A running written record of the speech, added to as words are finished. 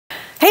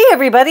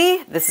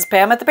everybody, this is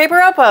Pam at the Paper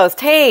Outpost.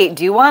 Hey,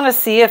 do you want to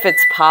see if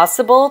it's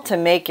possible to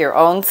make your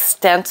own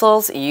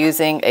stencils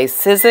using a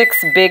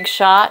Sizzix Big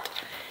Shot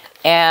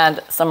and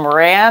some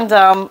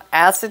random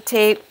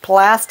acetate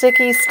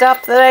plasticky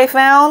stuff that I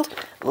found?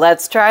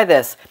 Let's try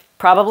this.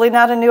 Probably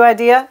not a new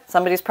idea.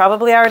 Somebody's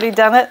probably already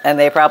done it and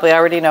they probably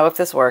already know if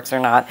this works or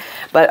not.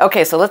 But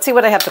okay, so let's see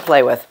what I have to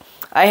play with.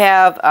 I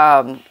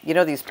have, you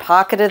know, these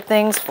pocketed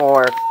things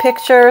for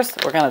pictures.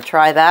 We're going to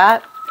try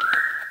that.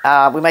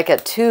 We might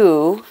get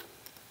two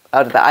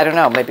out of that. I don't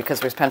know, maybe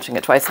because we're punching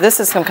it twice. This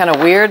is some kind of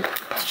weird,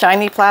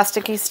 shiny,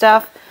 plasticky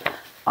stuff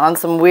on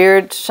some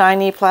weird,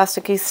 shiny,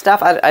 plasticky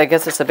stuff. I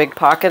guess it's a big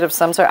pocket of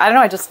some sort. I don't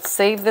know, I just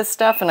saved this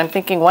stuff and I'm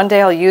thinking one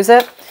day I'll use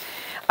it.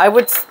 I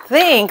would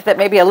think that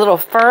maybe a little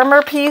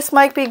firmer piece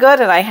might be good.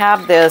 And I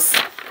have this,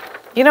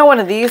 you know, one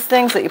of these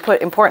things that you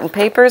put important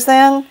papers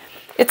in.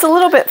 It's a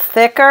little bit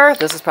thicker.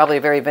 This is probably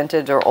very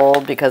vintage or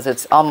old because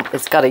it's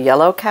got a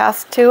yellow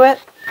cast to it.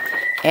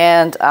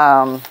 And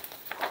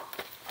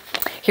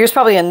here's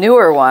probably a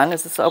newer one.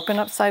 Is this open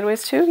up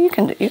sideways too? You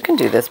can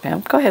do this,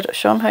 Pam. Go ahead,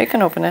 show them how you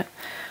can open it.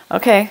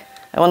 Okay,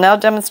 I will now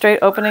demonstrate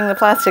opening the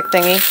plastic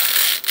thingy.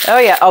 Oh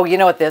yeah, oh, you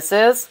know what this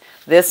is?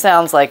 This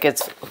sounds like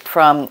it's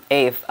from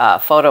a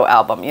photo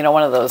album. You know,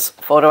 one of those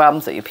photo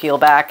albums that you peel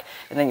back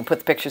and then you put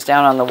the pictures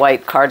down on the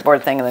white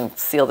cardboard thing and then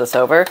seal this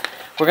over.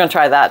 We're gonna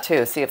try that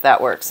too, see if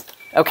that works.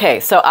 Okay,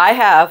 so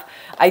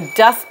I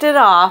dusted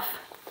off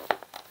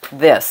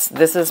this.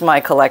 This is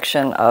my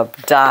collection of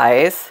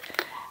dies.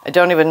 I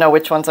don't even know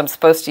which ones I'm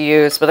supposed to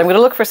use, but I'm going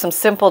to look for some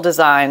simple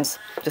designs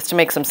just to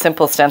make some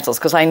simple stencils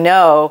because I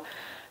know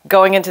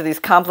going into these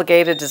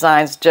complicated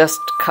designs just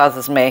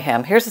causes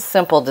mayhem. Here's a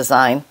simple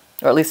design,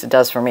 or at least it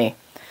does for me.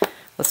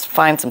 Let's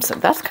find some,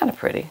 that's kind of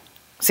pretty.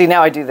 See,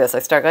 now I do this. I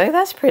start going,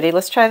 that's pretty.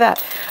 Let's try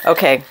that.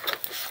 Okay,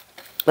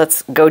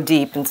 let's go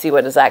deep and see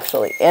what is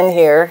actually in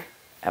here.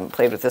 I haven't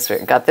played with this.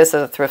 Got this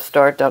at a thrift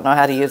store. Don't know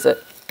how to use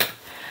it.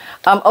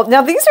 Oh,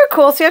 now these are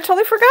cool. See, I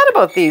totally forgot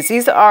about these.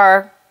 These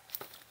are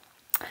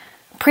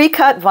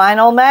pre-cut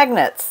vinyl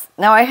magnets.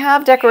 Now I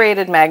have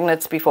decorated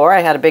magnets before. I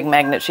had a big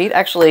magnet sheet.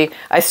 Actually,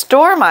 I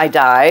store my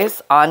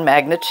dies on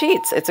magnet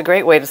sheets. It's a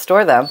great way to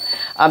store them.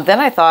 Then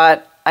I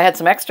thought I had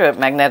some extra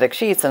magnetic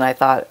sheets and I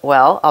thought,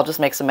 well, I'll just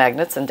make some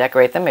magnets and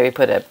decorate them. Maybe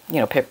put a, you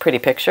know, pretty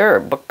picture or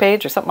book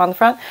page or something on the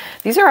front.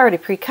 These are already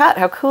pre-cut.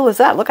 How cool is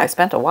that? Look, I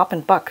spent a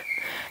whopping buck.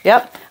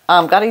 Yep,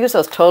 got to use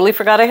those. Totally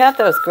forgot I had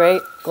those.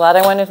 Great. Glad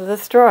I went into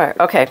this drawer.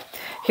 Okay,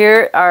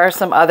 here are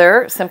some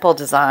other simple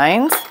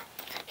designs.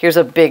 Here's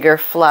a bigger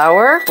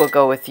flower. We'll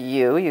go with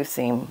you. You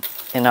seem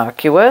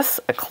innocuous.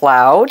 A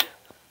cloud.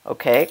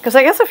 Okay, because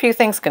I guess a few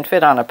things can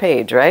fit on a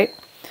page, right?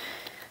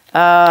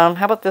 How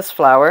about this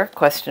flower?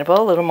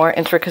 Questionable. A little more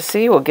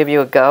intricacy. We'll give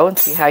you a go and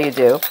see how you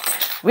do.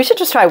 We should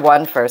just try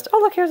one first. Oh,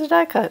 look, here's a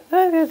die cut.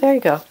 Oh, there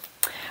you go.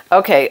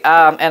 Okay,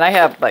 and I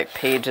have like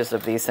pages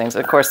of these things.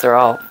 Of course, they're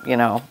all, you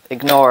know,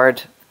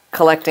 ignored.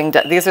 Collecting.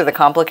 These are the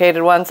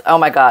complicated ones. Oh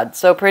my God,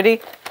 so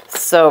pretty.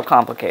 So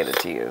complicated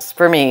to use.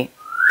 For me.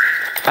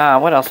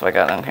 What else have I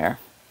got in here?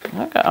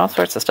 I got all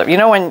sorts of stuff. You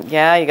know when,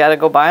 yeah, you got to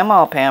go buy them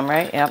all, Pam,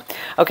 right? Yeah.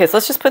 Okay, so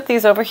let's just put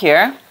these over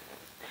here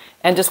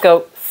and just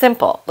go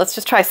simple. Let's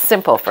just try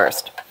simple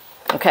first.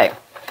 Okay.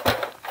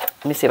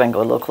 Let me see if I can go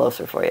a little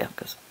closer for you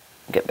because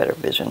you get better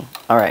vision.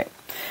 All right.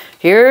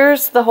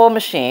 Here's the whole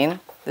machine.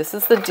 This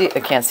is the, I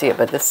can't see it,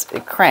 but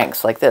it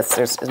cranks like this.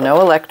 There's no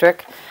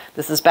electric.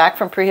 This is back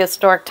from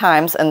prehistoric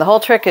times. And the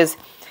whole trick is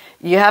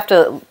you have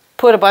to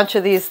put a bunch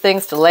of these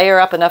things to layer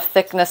up enough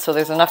thickness so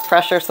there's enough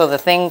pressure so the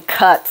thing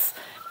cuts.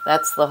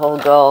 That's the whole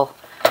goal.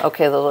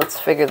 Okay, well, let's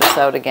figure this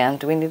out again.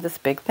 Do we need this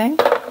big thing?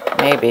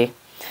 Maybe.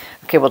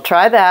 Okay, we'll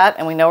try that.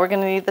 And we know we're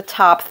going to need the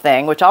top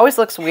thing, which always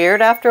looks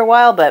weird after a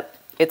while, but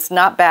it's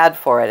not bad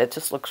for it. It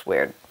just looks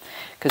weird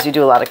because you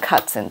do a lot of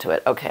cuts into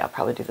it. Okay, I'll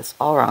probably do this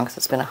all wrong because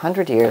it's been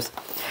 100 years.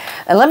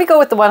 And let me go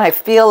with the one I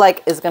feel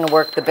like is going to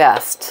work the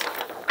best.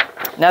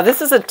 Now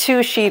this is a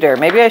 2-sheeter.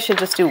 Maybe I should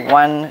just do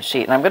 1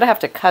 sheet. And I'm going to have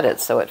to cut it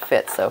so it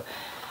fits. So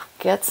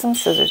get some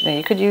scissors. Now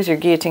you could use your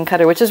guillotine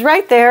cutter, which is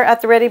right there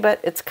at the ready, but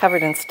it's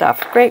covered in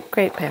stuff. Great,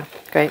 great, Pam.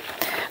 Great.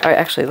 All right,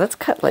 actually, let's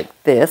cut like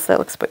this. That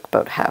looks like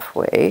about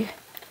halfway.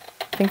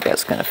 I think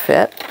that's going to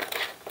fit.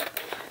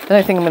 Then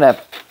I think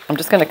I'm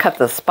just going to cut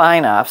the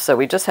spine off. So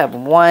we just have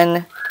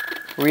one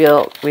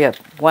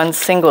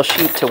single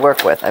sheet to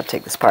work with. I have to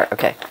take this part.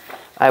 Okay.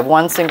 I have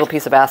 1 single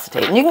piece of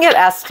acetate. And you can get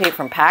acetate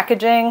from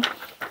packaging.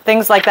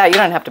 Things like that. You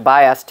don't have to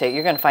buy acetate.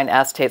 You're going to find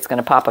acetate. It's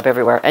going to pop up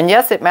everywhere. And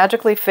yes, it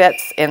magically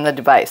fits in the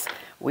device.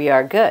 We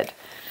are good.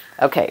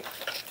 Okay.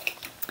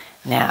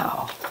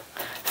 Now,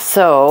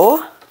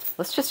 so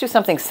let's just do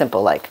something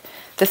simple like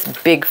this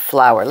big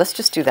flower. Let's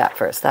just do that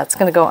first. That's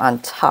going to go on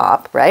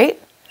top, right?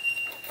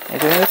 Am I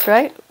doing this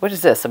right? What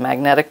is this? A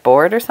magnetic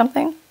board or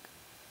something?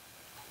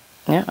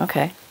 Yeah,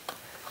 okay.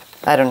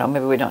 I don't know.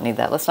 Maybe we don't need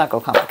that. Let's not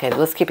go complicated.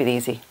 Let's keep it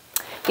easy.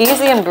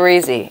 Easy and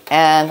breezy.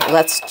 And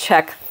let's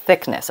check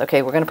thickness.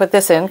 Okay, we're going to put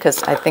this in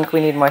because I think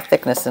we need more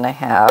thickness than I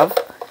have.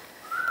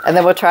 And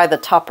then we'll try the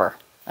topper.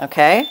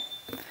 Okay?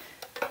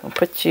 We'll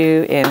put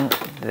you in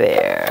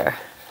there.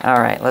 All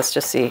right, let's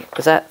just see.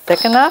 Is that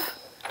thick enough?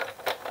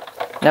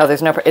 No,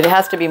 there's no, it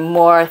has to be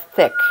more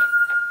thick.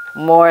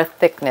 More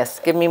thickness.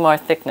 Give me more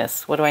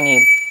thickness. What do I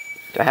need?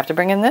 Do I have to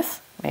bring in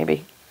this?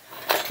 Maybe.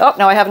 Oh,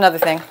 no, I have another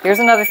thing. Here's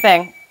another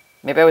thing.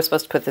 Maybe I was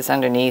supposed to put this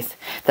underneath.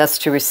 That's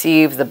to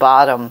receive the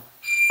bottom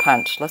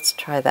punch. Let's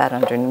try that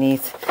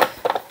underneath.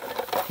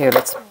 Here,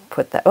 let's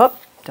put that. Oh,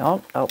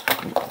 don't. Oh,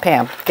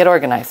 Pam, get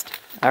organized.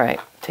 All right,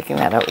 taking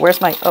that out.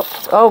 Where's my,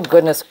 oh,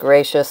 goodness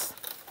gracious.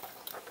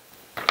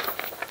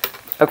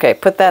 Okay,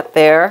 put that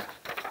there.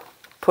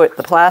 Put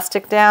the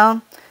plastic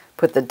down.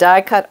 Put the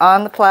die cut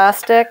on the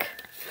plastic.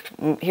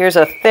 Here's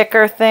a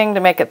thicker thing to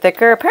make it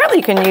thicker. Apparently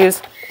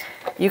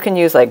you can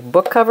use like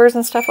book covers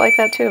and stuff like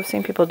that too. I've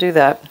seen people do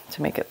that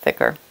to make it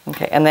thicker.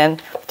 Okay, and then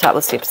the top,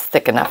 let's see if it's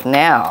thick enough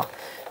now,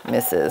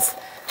 Mrs.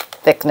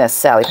 Thickness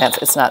Sally Pants.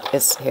 It's not,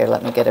 it's, here,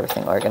 let me get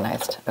everything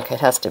organized. Okay,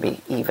 it has to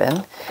be even.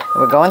 And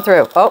we're going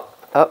through. Oh,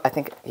 I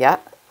think, yeah,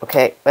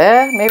 okay.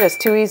 Maybe it's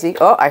too easy.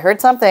 Oh, I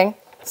heard something.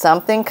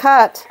 Something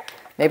cut.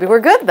 Maybe we're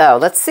good though.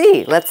 Let's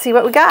see. Let's see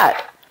what we got.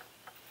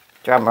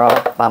 Drum roll.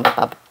 Bum,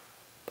 ba,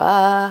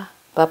 ba,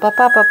 ba, ba, ba,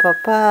 ba, ba,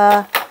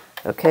 ba.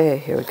 Okay,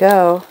 here we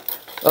go.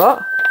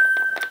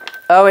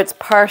 Oh, it's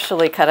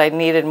partially cut. I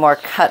needed more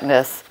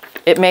cutness.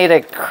 It made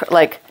a,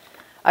 like,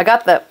 I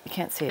got the, you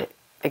can't see it.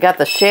 I got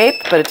the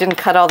shape, but it didn't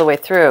cut all the way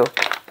through.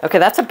 Okay,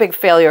 that's a big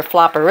failure,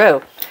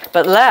 flopperoo.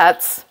 But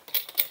let's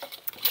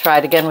try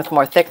it again with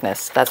more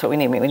thickness. That's what we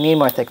need. We need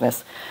more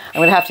thickness. I'm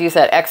going to have to use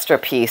that extra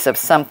piece of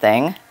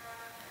something.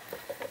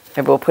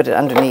 Maybe we'll put it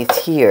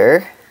underneath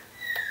here.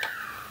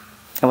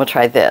 And we'll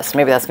try this.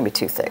 Maybe that's going to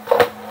be too thick.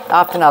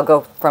 Often I'll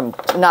go from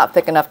not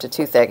thick enough to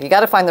too thick. You got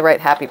to find the right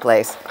happy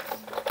place.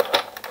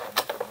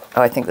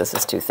 Oh, I think this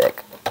is too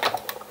thick.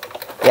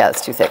 Yeah,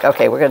 it's too thick.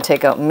 Okay, we're going to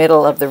take out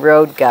middle of the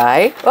road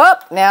guy. Oh,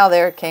 now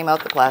there came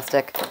out the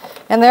plastic.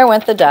 And there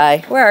went the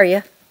die. Where are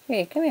you?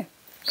 Hey, come here.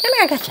 Come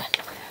here, I gotcha.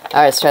 All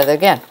right, let's try that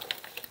again.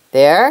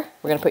 There.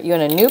 We're going to put you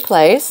in a new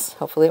place.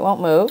 Hopefully it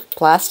won't move.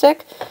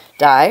 Plastic,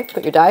 die.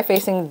 Put your die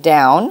facing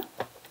down.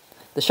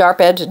 The sharp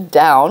edge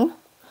down.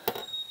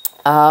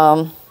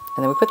 And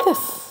then we put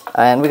this.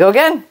 And we go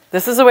again.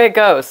 This is the way it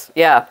goes.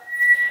 Yeah.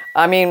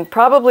 I mean,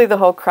 probably the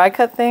whole cry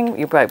cut thing,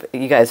 you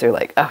guys are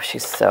like, oh,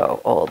 she's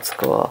so old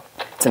school.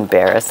 It's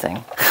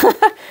embarrassing.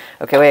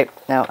 Okay, wait.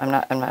 No, I'm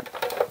not.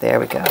 There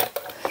we go.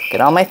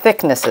 Get all my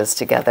thicknesses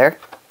together.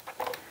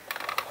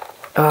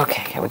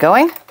 Okay, are we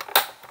going?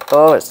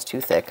 Oh, it's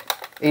too thick.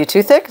 Are you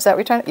too thick? Is that what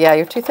you're trying to? Yeah,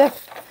 you're too thick.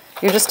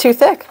 You're just too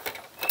thick.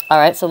 All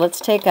right, so let's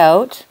take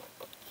out,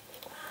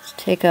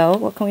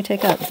 what can we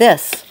take out?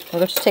 This.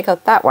 We'll just take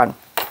out that one.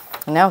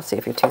 And now see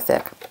if you're too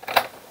thick.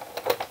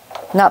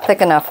 Not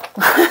thick enough.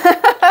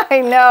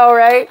 I know,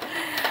 right?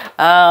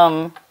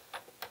 I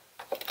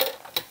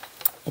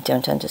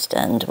don't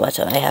understand what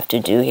I have to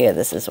do here.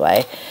 This is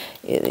why,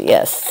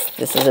 yes,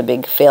 this is a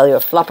big failure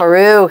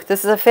flopperoo.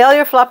 This is a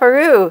failure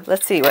flopperoo.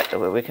 Let's see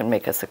what we can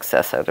make a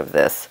success out of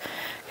this.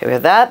 Okay, we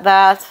have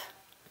that,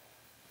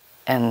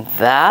 and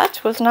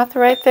that was not the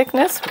right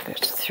thickness. We'll go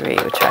to 3,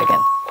 we'll try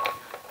again.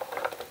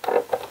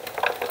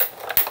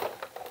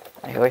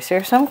 I always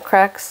hear some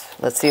cracks.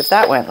 Let's see if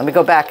that went. Let me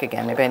go back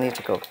again. Maybe I need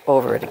to go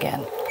over it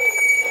again.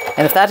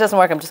 And if that doesn't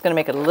work, I'm just going to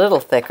make it a little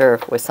thicker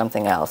with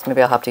something else.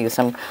 Maybe I'll have to use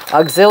some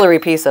auxiliary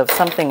piece of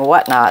something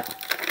whatnot.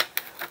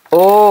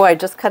 Oh, I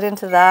just cut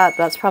into that.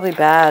 That's probably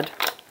bad.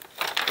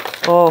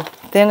 Oh,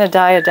 thin a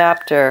die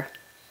adapter.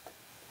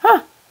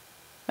 Huh.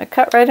 I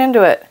cut right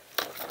into it.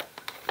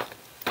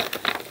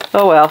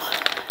 Oh, well.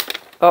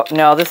 Oh,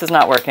 no, this is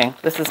not working.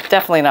 This is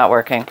definitely not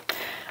working.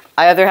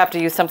 I either have to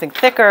use something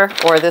thicker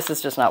or this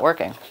is just not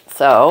working.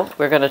 So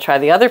we're going to try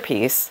the other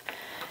piece.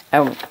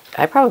 And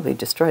I probably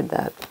destroyed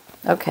that.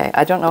 Okay,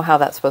 I don't know how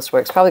that's supposed to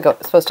work. It's probably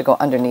supposed to go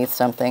underneath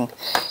something.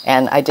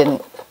 And I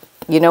didn't,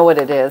 you know what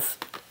it is?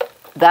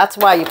 That's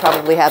why you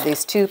probably have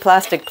these 2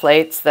 plastic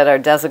plates that are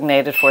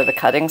designated for the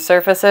cutting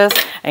surfaces.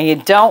 And you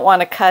don't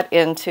want to cut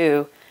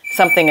into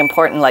something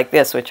important like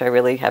this, which I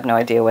really have no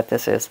idea what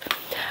this is.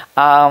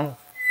 But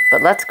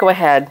let's go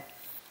ahead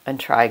and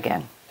try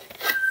again.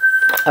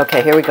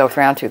 Okay, here we go with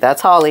round 2.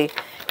 That's Holly.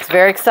 She's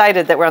very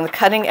excited that we're on the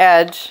cutting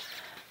edge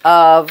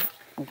of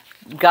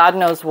God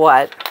knows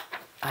what.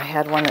 I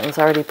had one that was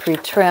already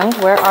pre-trimmed.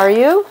 Where are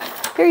you?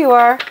 Here you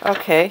are.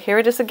 Okay, here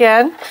it is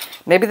again.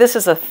 Maybe this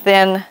is a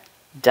thin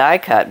die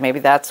cut. Maybe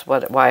that's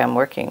why I'm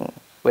working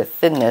with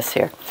thinness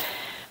here.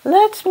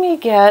 Let me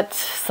get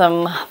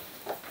some,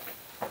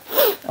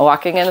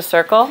 walking in a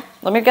circle.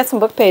 Let me get some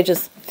book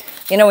pages.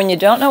 You know, when you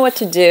don't know what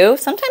to do,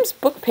 sometimes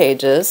book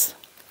pages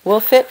will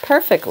fit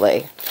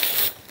perfectly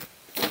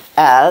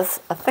as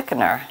a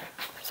thickener.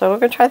 So we're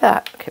going to try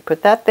that. Okay,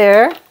 put that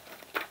there.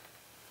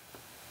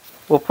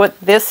 We'll put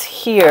this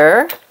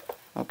here.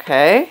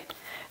 Okay.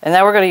 And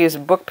now we're going to use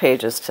book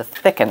pages to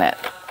thicken it.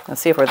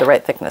 Let's see if we're the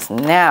right thickness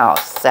now,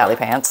 Sally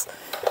Pants.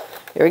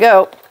 Here we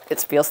go.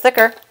 It feels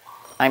thicker.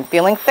 I'm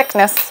feeling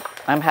thickness.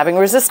 I'm having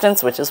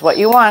resistance, which is what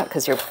you want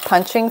because you're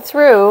punching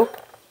through.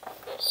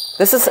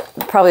 This is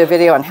probably a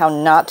video on how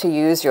not to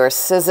use your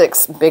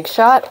Sizzix Big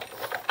Shot.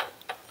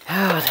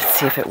 Oh, let's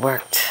see if it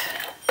worked.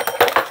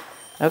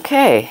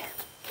 Okay.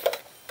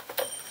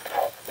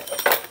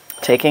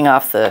 Taking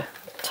off the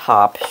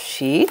top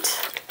sheet.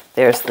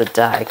 There's the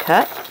die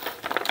cut.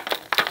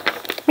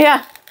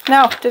 Yeah,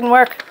 no, didn't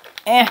work.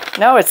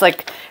 No, it's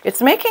like,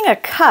 it's making a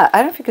cut. I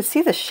don't know if you could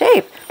see the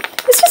shape.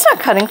 It's just not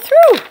cutting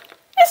through.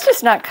 It's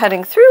just not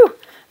cutting through.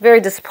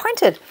 Very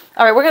disappointed.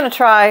 All right, we're gonna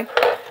try,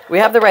 we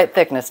have the right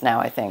thickness now,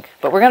 I think,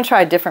 but we're gonna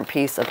try a different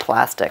piece of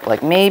plastic,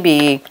 like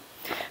maybe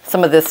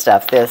some of this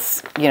stuff,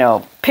 this, you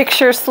know,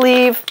 picture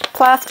sleeve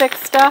plastic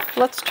stuff.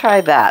 Let's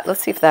try that.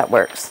 Let's see if that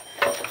works.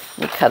 Let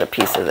me cut a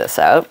piece of this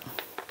out.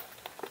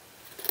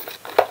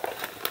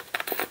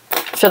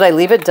 Should I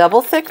leave it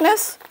double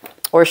thickness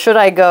or should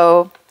I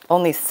go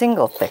only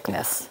single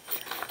thickness?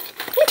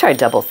 Let me try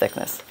double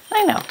thickness.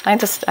 I know, I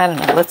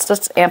don't know. Let's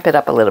just amp it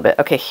up a little bit.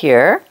 Okay,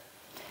 here.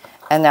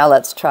 And now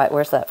let's try,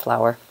 where's that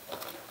flower?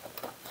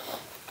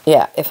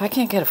 Yeah, if I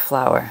can't get a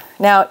flower.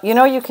 Now, you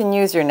know you can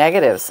use your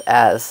negatives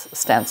as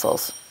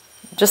stencils.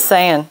 Just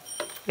saying,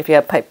 if you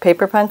have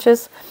paper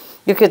punches,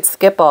 you could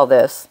skip all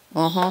this.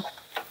 All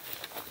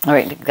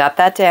right, got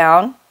that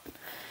down.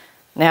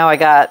 Now I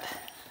got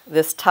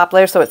this top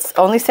layer, so it's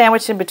only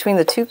sandwiched in between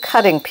the two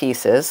cutting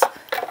pieces.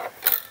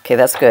 Okay,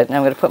 that's good. Now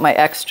I'm gonna put my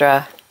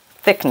extra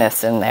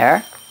thickness in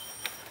there.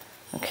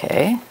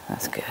 Okay,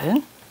 that's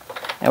good.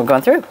 And we're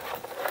going through.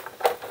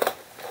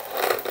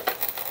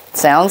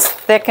 Sounds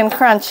thick and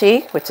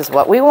crunchy, which is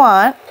what we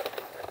want.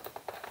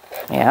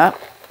 Yeah,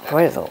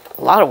 boy, it's a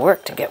lot of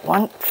work to get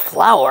one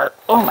flower.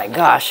 Oh my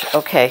gosh.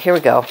 Okay, here we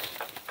go.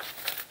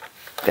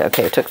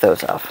 Okay, took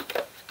those off.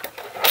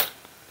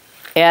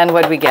 And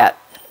what did we get?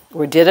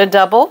 We did a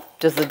double.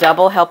 Does the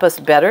double help us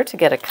better to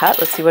get a cut?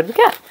 Let's see what we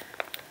get.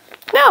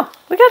 No,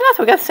 we got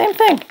nothing. We got the same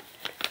thing.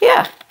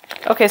 Yeah.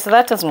 Okay, so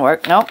that doesn't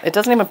work. No, it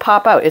doesn't even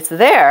pop out. It's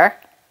there.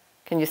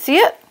 Can you see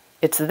it?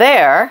 It's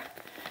there.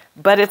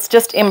 But it's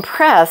just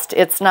impressed,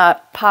 it's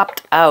not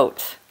popped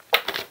out.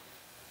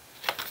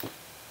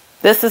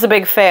 This is a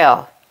big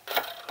fail.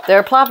 There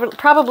are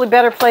probably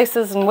better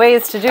places and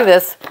ways to do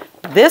this.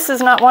 This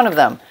is not one of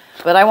them.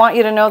 But I want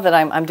you to know that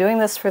I'm doing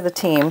this for the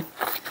team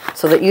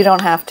so that you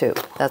don't have to.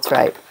 That's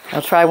right.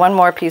 I'll try one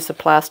more piece of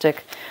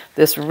plastic.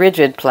 This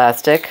rigid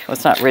plastic. Well,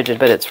 it's not rigid,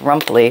 but it's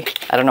rumply.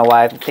 I don't know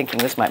why I'm thinking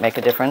this might make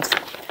a difference.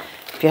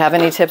 If you have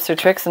any tips or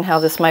tricks on how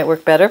this might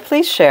work better,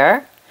 please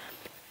share.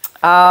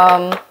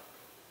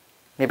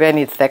 Maybe I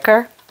need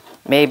thicker?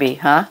 Maybe,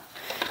 huh?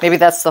 Maybe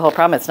that's the whole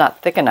problem. It's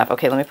not thick enough.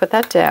 Okay, let me put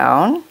that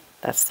down.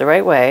 That's the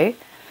right way.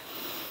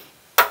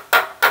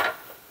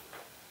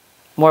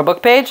 More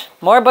book page?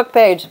 More book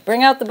page.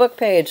 Bring out the book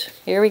page.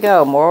 Here we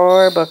go.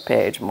 More book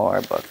page.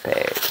 More book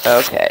page.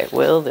 Okay,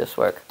 will this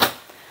work?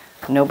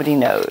 Nobody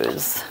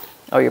knows.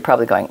 Oh, you're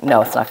probably going,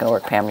 no, it's not going to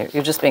work, Pam.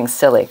 You're just being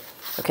silly.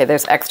 Okay,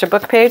 there's extra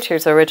book page.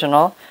 Here's the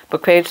original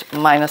book page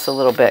minus a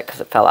little bit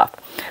because it fell off.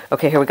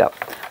 Okay, here we go.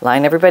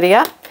 Line everybody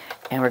up.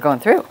 And we're going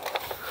through.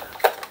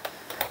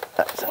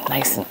 That's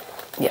nice and,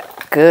 yeah,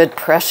 good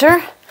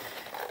pressure.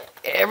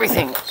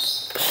 Everything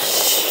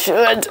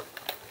should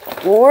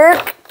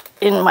work.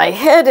 In my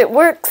head, it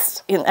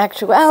works. In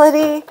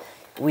actuality,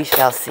 we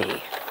shall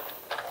see.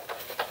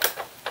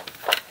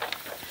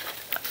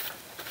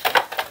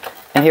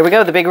 And here we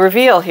go, the big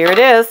reveal. Here it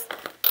is.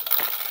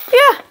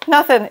 Yeah,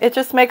 nothing. It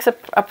just makes a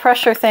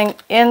pressure thing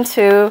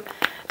into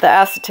the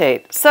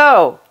acetate.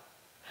 So,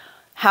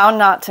 How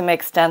Not to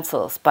Make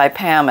Stencils by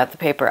Pam at the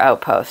Paper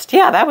Outpost.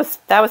 Yeah, that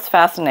was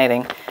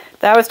fascinating.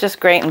 That was just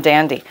great and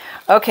dandy.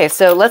 Okay,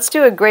 so let's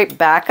do a great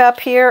backup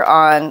here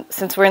on,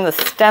 since we're in the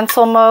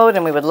stencil mode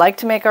and we would like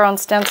to make our own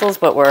stencils,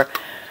 but we're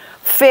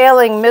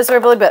failing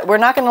miserably, but we're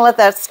not gonna let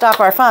that stop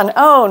our fun.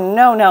 Oh,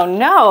 no, no,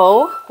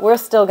 no. We're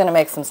still gonna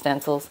make some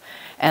stencils.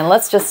 And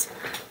let's just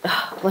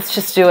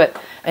do it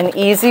an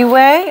easy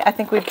way. I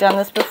think we've done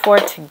this before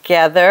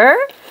together.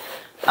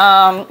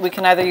 We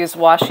can either use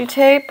washi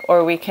tape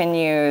or we can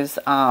use,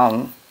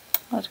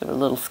 let's give it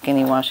little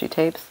skinny washi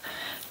tapes.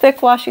 Thick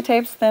washi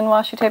tapes, thin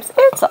washi tapes,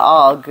 it's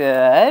all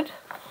good.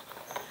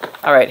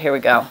 All right, here we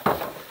go.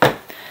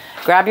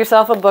 Grab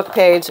yourself a book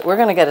page. We're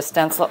gonna get a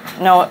stencil.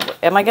 No,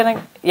 am I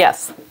gonna?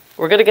 Yes,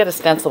 we're gonna get a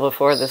stencil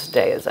before this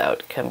day is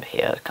out. Come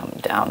here, come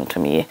down to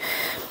me.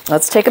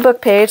 Let's take a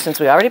book page. Since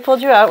we already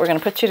pulled you out, we're gonna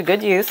put you to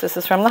good use. This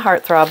is from the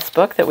Heartthrobs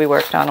book that we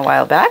worked on a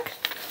while back.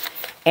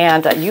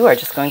 And you are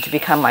just going to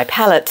become my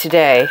palette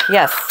today.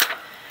 Yes.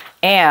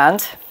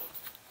 And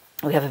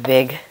we have a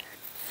big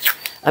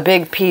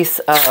piece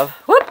of,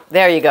 whoop,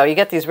 there you go. You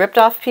get these ripped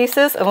off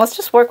pieces, and let's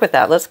just work with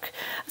that. Let's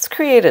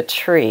create a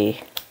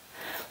tree.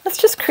 Let's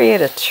just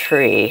create a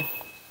tree.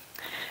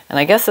 And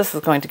I guess this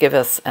is going to give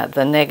us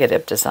the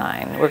negative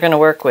design. We're going to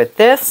work with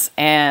this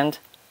and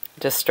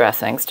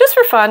distressings. Just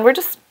for fun. We're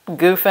just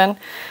goofing.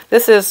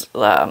 This is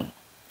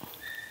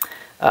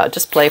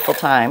just playful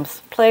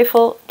times.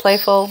 Playful,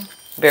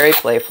 very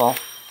playful.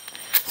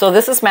 So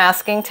this is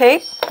masking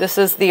tape. This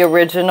is the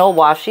original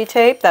washi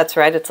tape. That's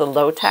right, it's a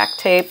low-tack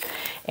tape,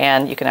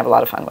 and you can have a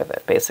lot of fun with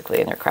it, basically,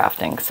 in your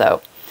crafting.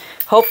 So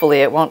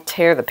hopefully it won't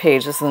tear the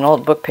page. This is an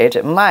old book page.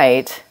 It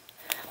might.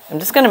 I'm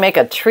just going to make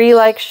a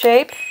tree-like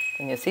shape.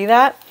 Can you see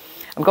that?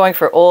 I'm going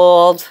for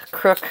old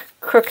crook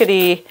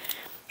crookedy,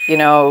 you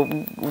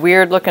know,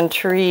 weird looking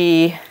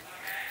tree.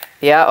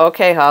 Yeah,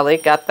 okay, Holly,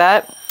 got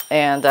that.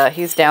 And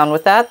he's down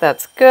with that.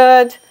 That's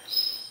good.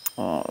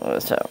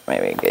 So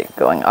maybe get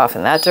going off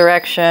in that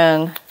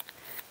direction.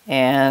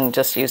 And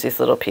just use these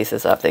little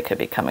pieces up. They could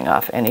be coming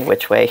off any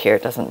which way here.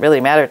 It doesn't really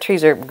matter.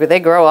 Trees they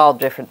grow all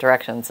different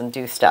directions and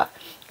do stuff.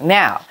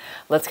 Now,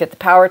 let's get the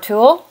power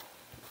tool.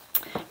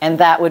 And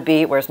that would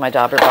be, where's my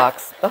dauber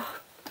box? Oh,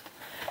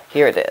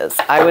 here it is.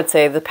 I would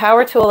say the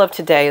power tool of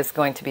today is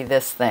going to be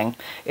this thing.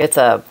 It's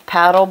a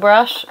paddle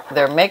brush.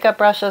 They're makeup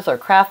brushes or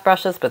craft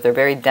brushes, but they're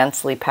very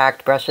densely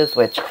packed brushes,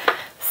 which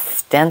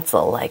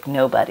stencil like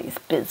nobody's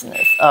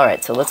business. All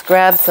right, so let's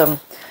grab some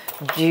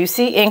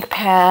juicy ink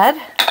pad.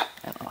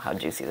 I don't know how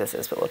juicy this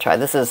is, but we'll try.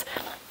 This is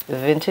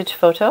Vintage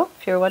Photo,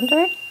 if you're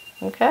wondering.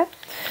 Okay.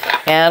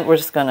 And we're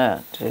just going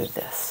to do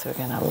this. We're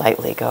going to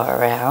lightly go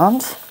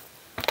around.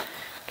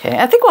 Okay,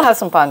 I think we'll have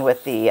some fun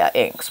with the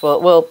inks.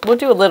 We'll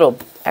do a little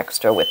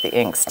extra with the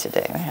inks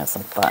today. We'll have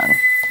some fun.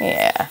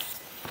 Yeah.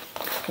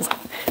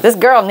 This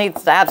girl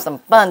needs to have some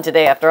fun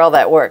today after all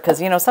that work, because,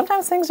 you know,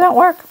 sometimes things don't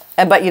work.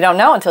 But you don't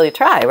know until you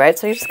try, right?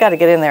 So you just got to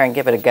get in there and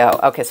give it a go.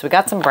 Okay, so we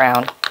got some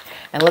brown.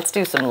 And let's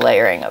do some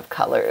layering of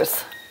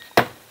colors.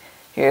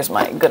 Here's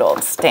my good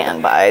old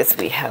standbys.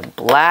 We have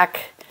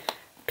black,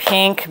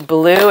 pink,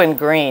 blue, and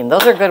green.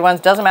 Those are good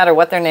ones. Doesn't matter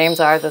what their names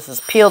are. This is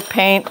peeled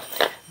paint,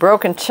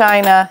 broken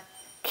china,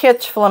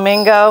 kitsch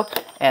flamingo,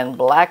 and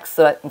black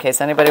soot, in case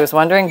anybody was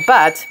wondering.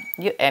 But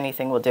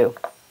anything will do.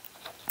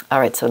 All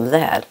right, so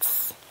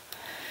let's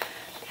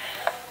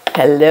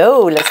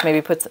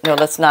maybe put, no,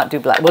 let's not do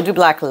black. We'll do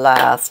black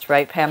last,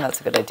 right, Pam? That's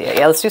a good idea.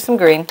 Yeah, let's do some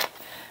green.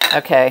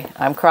 Okay,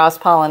 I'm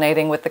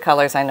cross-pollinating with the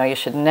colors. I know you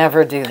should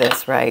never do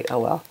this, right? Oh,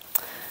 well.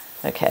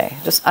 Okay,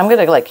 I'm going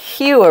to like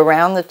hue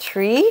around the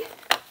tree.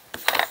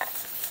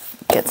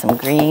 Get some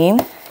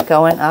green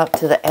going out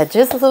to the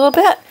edges a little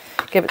bit.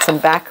 Give it some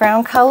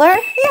background color.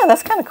 Yeah,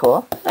 that's kind of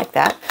cool. I like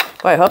that.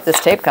 Boy, I hope this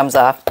tape comes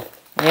off.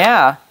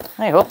 Yeah,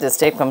 I hope this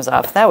tape comes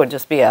off. That would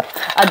just be a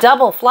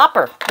double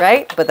flopper,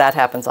 right? But that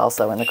happens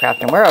also in the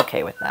craft room. We're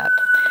okay with that.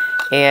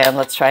 And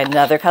let's try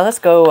another color. Let's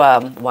go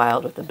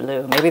wild with the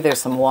blue. Maybe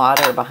there's some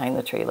water behind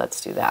the tree.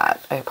 Let's do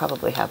that. I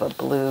probably have a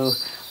blue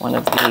one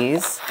of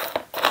these.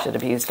 Should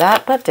have used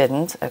that, but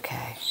didn't.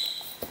 Okay.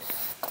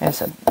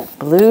 There's a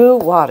blue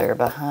water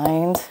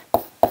behind.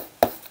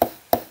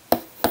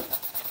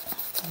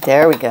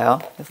 There we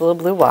go. There's a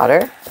little blue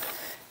water.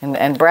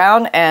 And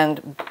brown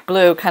and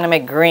blue kind of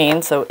make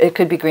green, so it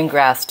could be green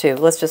grass too.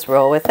 Let's just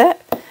roll with it.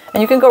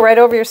 And you can go right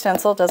over your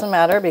stencil. Doesn't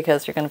matter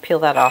because you're going to peel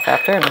that off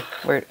after. And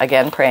we're,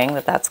 again, praying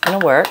that that's going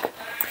to work.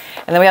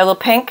 And then we have a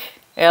little pink.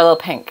 Yeah, a little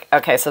pink.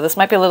 Okay, so this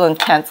might be a little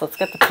intense. Let's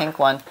get the pink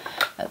one.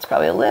 That's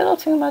probably a little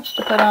too much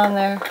to put on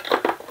there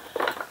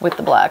with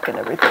the black and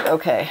everything.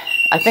 Okay,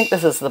 I think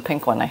this is the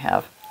pink one I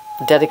have.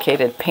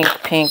 Dedicated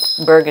pink,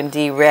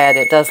 burgundy, red.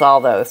 It does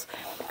all those.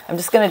 I'm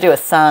just going to do a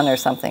sun or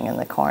something in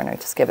the corner.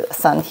 Just give it a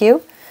sun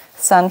hue.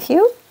 Sun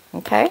hue.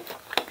 Okay.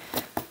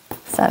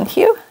 Sun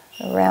hue.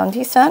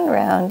 Roundy sun,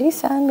 roundy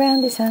sun,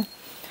 roundy sun.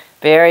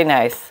 Very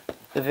nice.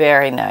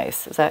 Very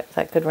nice. Is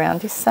that good,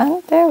 roundy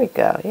sun? There we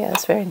go. Yeah,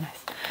 it's very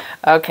nice.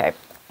 Okay.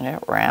 Yeah,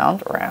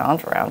 round,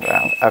 round, round,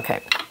 round.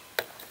 Okay.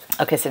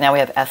 Okay, so now we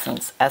have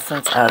essence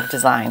of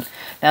design.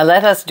 Now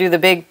let us do the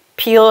big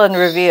peel and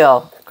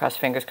reveal. Cross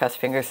fingers, cross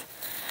fingers.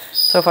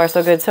 So far,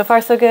 so good. So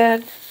far, so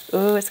good.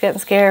 Ooh, it's getting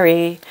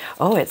scary.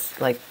 Oh, it's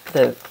like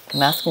the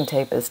masking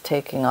tape is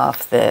taking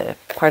off the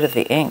part of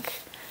the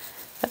ink.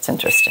 That's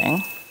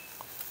interesting.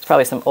 It's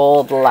probably some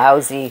old,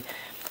 lousy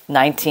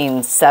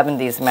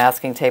 1970s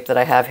masking tape that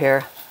I have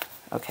here.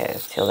 Okay,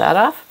 let's peel that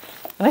off.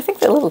 And I think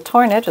the little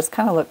torn edges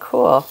kind of look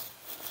cool.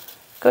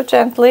 Go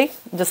gently.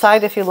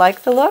 Decide if you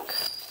like the look.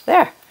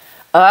 There.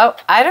 Oh,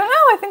 I don't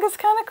know. I think it's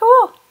kind of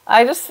cool.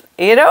 I just,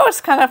 you know,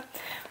 it's kind of,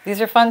 these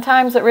are fun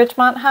times at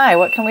Ridgemont High.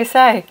 What can we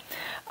say?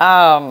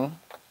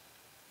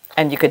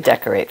 And you could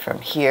decorate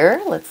from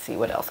here. Let's see,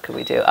 what else could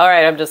we do? All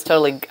right, I'm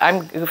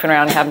goofing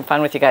around and having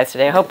fun with you guys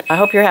today. I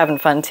hope you're having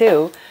fun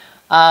too.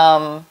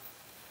 What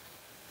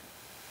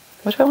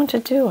do I want to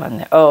do on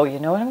there? Oh, you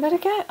know what I'm going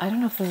to get? I don't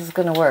know if this is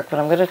going to work, but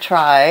I'm going to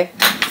try.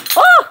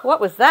 Oh,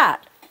 what was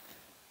that?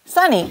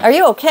 Sonny, are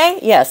you okay?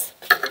 Yes.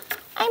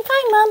 I'm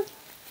fine, Mom.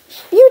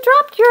 You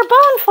dropped your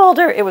bone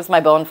folder. It was my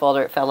bone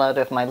folder. It fell out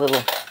of my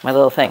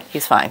little thing.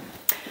 He's fine.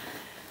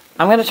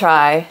 I'm going to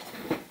try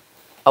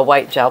a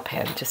white gel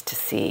pen just to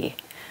see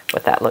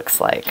what that looks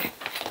like.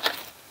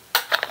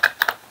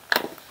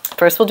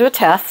 First, we'll do a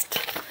test.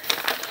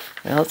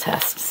 We'll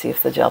test to see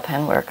if the gel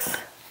pen works.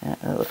 Yeah,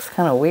 it looks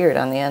kind of weird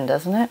on the end,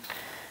 doesn't it?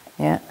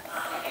 Yeah.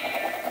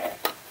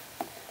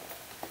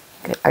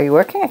 Good. Are you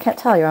working? I can't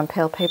tell. You're on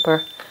pale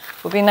paper.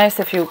 It would be nice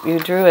if you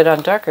drew it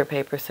on darker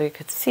paper so you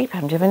could see.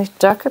 Pam, do you have any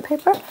darker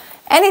paper?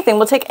 Anything.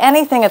 We'll take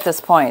anything at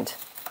this point.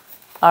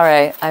 All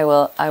right. I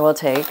will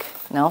take.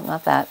 No,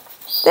 not that.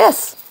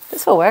 This.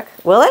 This will work.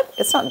 Will it?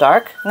 It's not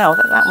dark. No,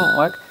 that won't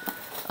work.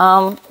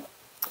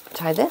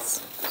 Try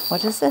this.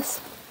 What is this?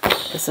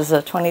 This is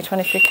a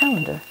 2023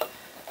 calendar.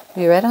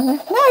 Are you right on there?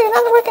 No, you're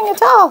not working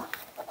at all.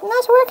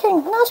 Not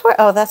working. Not work.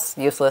 Oh, that's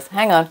useless.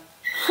 Hang on.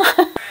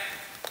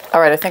 All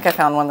right, I think I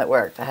found one that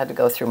worked. I had to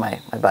go through my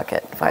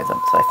bucket and find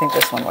them. So I think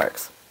this one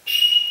works.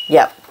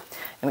 Yep.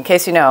 And in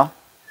case you know,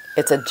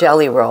 it's a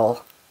jelly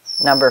roll,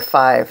 number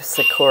 5,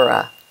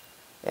 Sakura.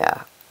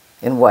 Yeah,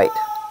 in white.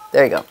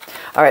 There you go.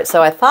 All right,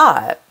 so I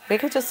thought we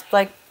could just,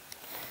 like,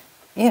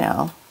 you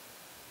know,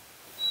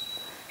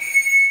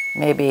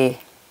 maybe...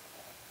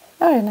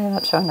 Oh, no, you're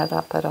not showing that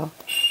up at all.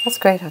 That's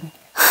great, honey.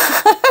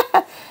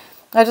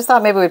 I just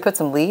thought maybe we'd put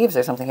some leaves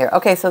or something here.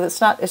 Okay, so it's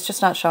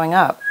just not showing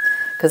up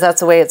because that's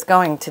the way it's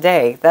going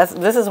today.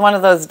 This is one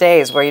of those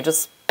days where you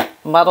just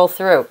muddle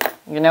through.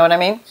 You know what I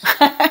mean?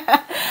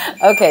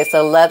 Okay,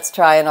 so let's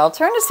try an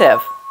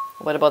alternative.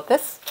 What about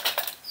this?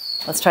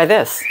 Let's try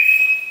this.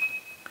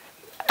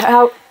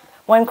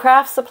 When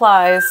craft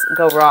supplies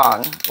go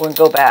wrong, when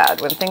go bad,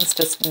 when things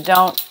just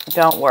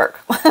don't work.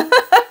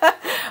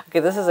 Okay,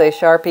 this is a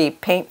Sharpie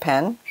paint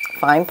pen,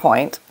 fine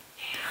point.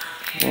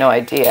 No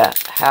idea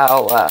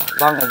how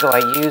long ago I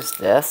used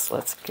this.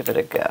 Let's give it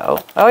a go.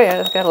 Oh yeah,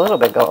 it's got a little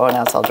bit go. Oh,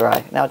 now it's all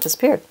dry. Now it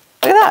disappeared.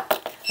 Look at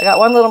that. I got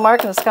one little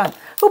mark and it's gone.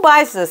 Who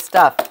buys this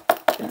stuff?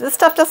 This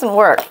stuff doesn't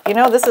work. You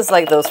know, this is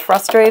like those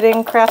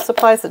frustrating craft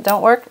supplies that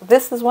don't work.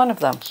 This is one of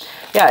them.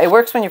 Yeah, it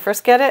works when you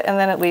first get it and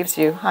then it leaves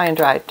you high and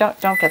dry. Don't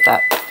get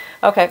that.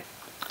 Okay.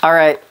 All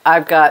right,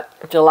 I've got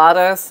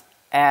gelatos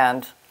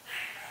and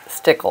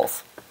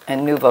stickles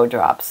and Nuvo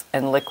drops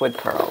and liquid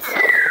pearls.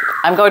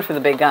 I'm going for the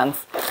big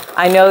guns.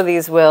 I know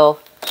these will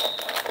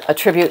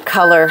attribute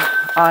color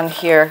on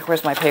here.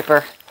 Where's my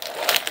paper?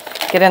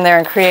 Get in there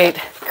and create,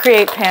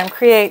 Pam,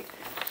 create.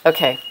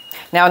 Okay.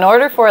 Now, in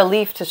order for a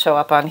leaf to show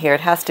up on here,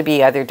 it has to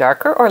be either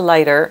darker or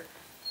lighter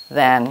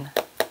than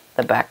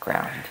the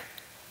background.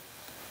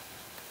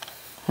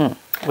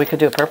 We could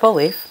do a purple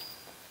leaf.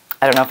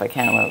 I don't know if I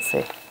can. Let's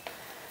see.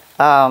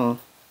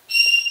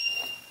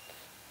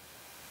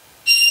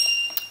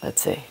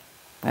 Let's see.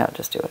 No,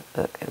 just do it.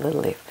 Okay,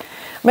 little leaf.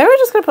 Maybe we're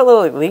just going to put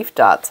little leaf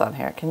dots on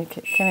here. Can't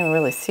even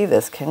really see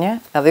this, can you?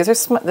 Now,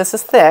 this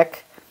is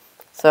thick,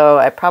 so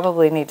I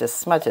probably need to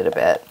smudge it a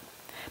bit.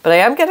 But I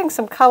am getting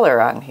some color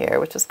on here,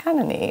 which is kind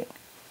of neat.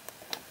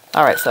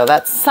 All right, so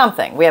that's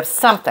something. We have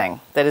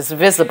something that is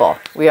visible.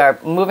 We are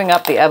moving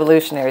up the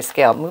evolutionary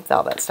scale. Move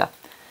all that stuff.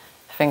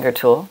 Finger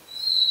tool.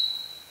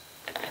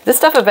 This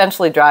stuff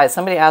eventually dries.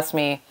 Somebody asked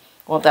me,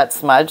 won't that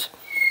smudge?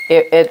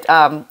 It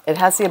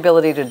has the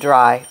ability to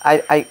dry.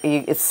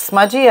 It's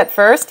smudgy at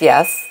first,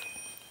 yes,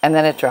 and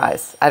then it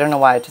dries. I don't know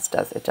why, it just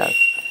does. It does.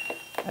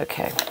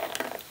 Okay.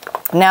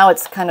 Now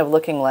it's kind of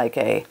looking like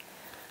a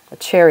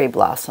cherry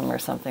blossom or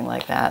something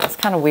like that. It's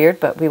kind of weird,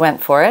 but we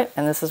went for it,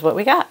 and this is what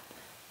we got.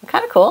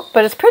 Kind of cool,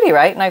 but it's pretty,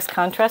 right? Nice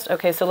contrast.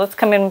 Okay, so let's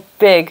come in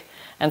big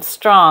and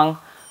strong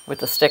with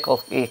the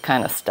stickle-y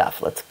kind of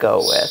stuff. Let's go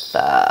with...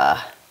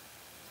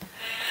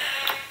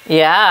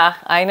 Yeah,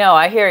 I know.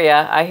 I hear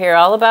ya. I hear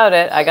all about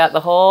it. I got the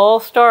whole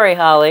story,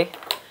 Holly.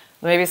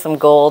 Maybe some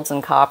golds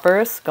and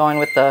coppers going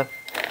with the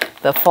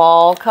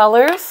fall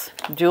colors,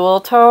 jewel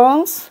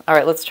tones. All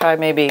right, let's try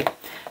maybe...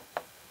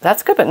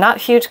 That's good, but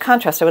not huge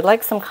contrast. I would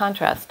like some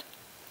contrast.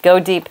 Go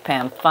deep,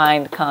 Pam.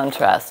 Find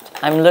contrast.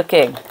 I'm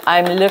looking.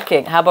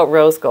 How about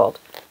rose gold?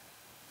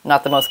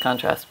 Not the most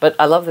contrast, but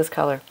I love this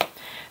color.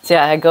 So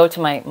yeah, I go to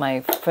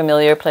my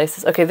familiar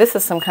places. Okay, this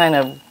is some kind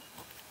of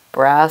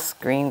brass,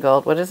 green,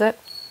 gold. What is it?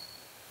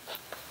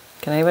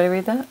 Can anybody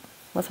read that?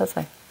 What's that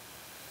say?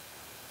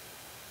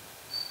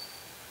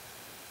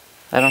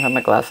 I don't have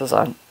my glasses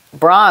on.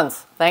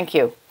 Bronze. Thank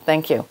you.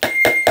 Thank you.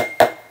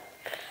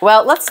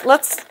 Well,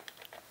 let's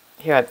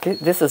here.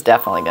 This is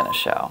definitely going to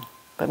show,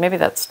 but maybe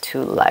that's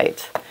too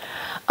light.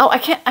 Oh, I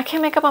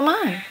can't make up my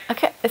mind.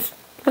 Okay,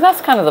 but that's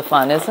kind of the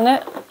fun, isn't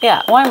it?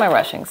 Yeah. Why am I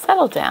rushing?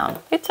 Settle down.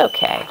 It's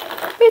okay.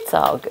 It's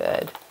all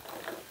good.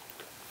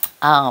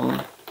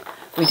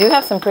 We do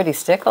have some pretty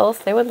stickles.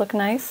 They would look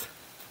nice.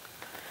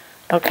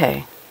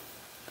 Okay,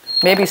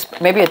 maybe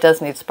it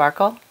does need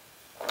sparkle,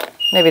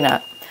 maybe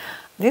not.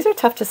 These are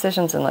tough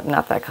decisions, and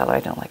not that color. I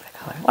don't like that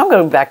color. I'm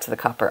going back to the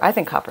copper. I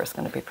think copper is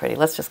going to be pretty.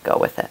 Let's just go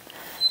with it.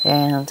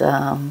 And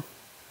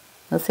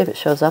let's see if it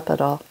shows up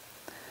at all.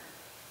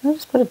 I'll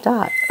just put a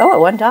dot. Oh,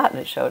 one dot and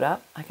it showed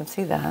up. I can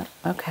see that.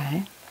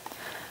 Okay.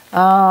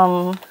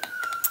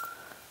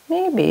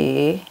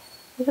 Maybe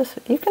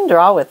you can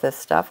draw with this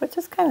stuff, which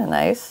is kind of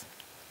nice.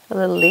 A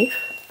little leaf.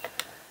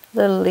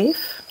 Little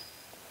leaf.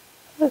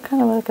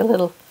 Kind of like a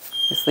little,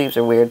 these leaves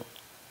are weird,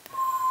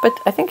 but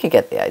I think you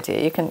get the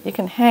idea. You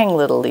can hang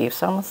little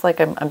leaves, almost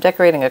like I'm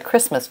decorating a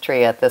Christmas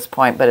tree at this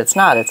point, but it's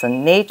not. It's a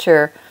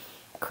nature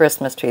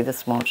Christmas tree.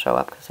 This won't show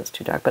up because it's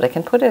too dark, but I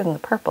can put it in the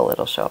purple.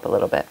 It'll show up a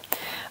little bit.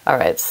 All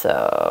right,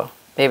 so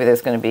maybe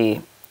there's going to be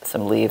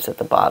some leaves at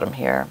the bottom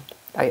here.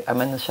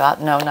 I'm in the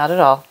shot? No, not at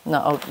all.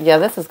 No, oh, yeah,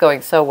 this is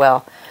going so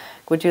well.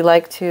 Would you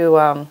like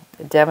to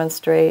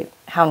demonstrate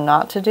how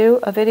not to do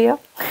a video?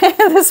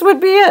 This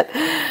would be it.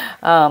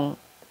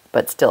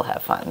 But still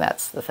have fun,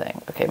 that's the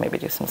thing. Okay, maybe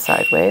do some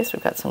sideways.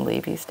 We've got some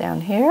leavies down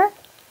here.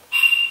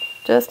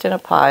 Just in a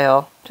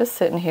pile, just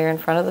sitting here in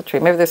front of the tree.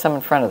 Maybe there's some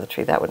in front of the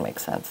tree, that would make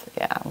sense.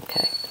 Yeah,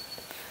 okay.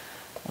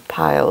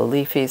 pile of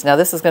leafies. Now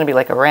this is going to be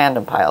like a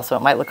random pile, so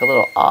it might look a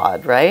little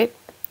odd, right?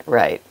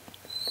 Right.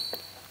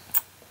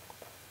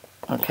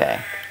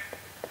 Okay.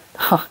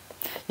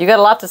 You got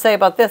a lot to say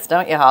about this,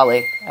 don't you,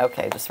 Holly?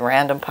 Okay, just a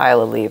random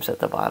pile of leaves at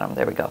the bottom.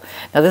 There we go.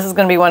 Now this is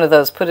going to be one of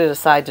those put it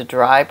aside to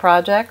dry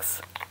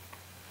projects.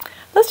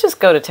 Let's just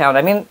go to town.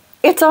 I mean,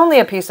 it's only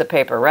a piece of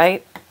paper,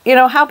 right? You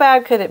know, how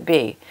bad could it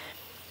be?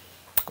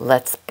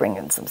 Let's bring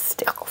in some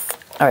stickles.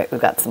 All right,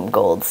 we've got some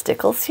gold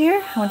stickles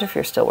here. I wonder if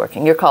you're still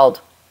working. You're called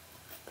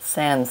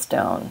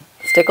sandstone.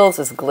 Stickles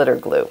is glitter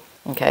glue,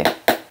 okay?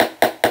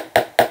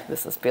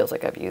 This feels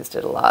like I've used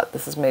it a lot.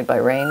 This is made by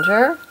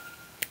Ranger.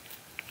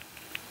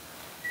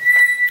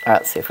 All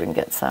right, let's see if we can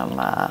get some,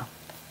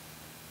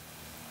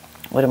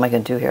 what am I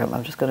going to do here?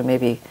 I'm just going to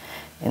maybe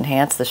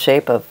enhance the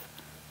shape of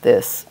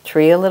this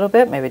tree a little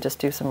bit. Maybe just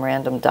do some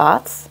random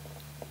dots.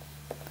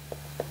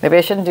 Maybe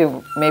I shouldn't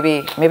do,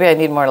 maybe I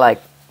need more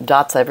like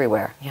dots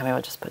everywhere. Yeah, maybe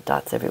I'll just put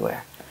dots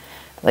everywhere.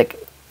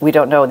 Like, we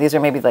don't know. These are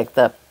maybe like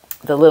the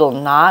little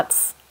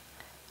knots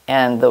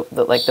and the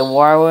like the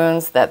war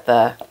wounds that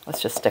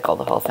let's just stickle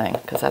the whole thing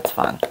because that's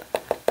fun.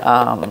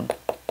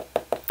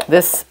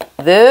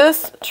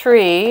 This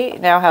tree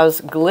now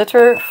has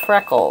glitter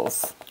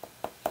freckles.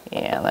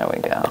 Yeah, there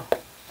we go.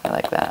 I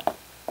like that.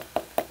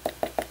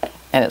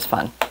 And it's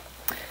fun.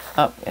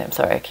 Oh, I'm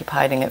sorry, I keep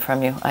hiding it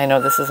from you. I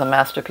know this is a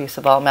masterpiece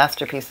of all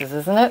masterpieces,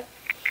 isn't it?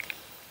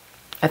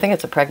 I think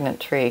it's a pregnant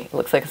tree. It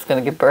looks like it's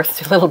going to give birth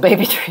to little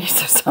baby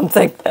trees or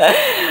something.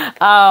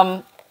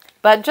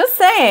 But just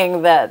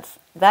saying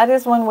that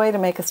is one way to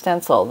make a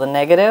stencil. The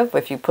negative,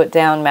 if you put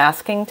down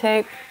masking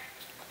tape,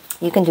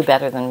 you can do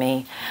better than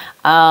me.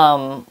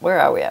 Where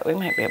are we at? We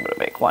might be able to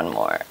make one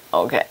more.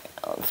 Okay,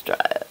 let's try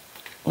it.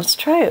 Let's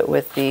try it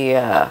with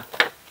the,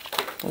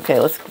 okay,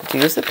 let's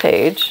use a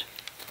page.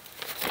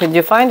 Can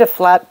you find a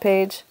flat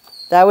page?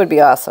 That would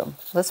be awesome.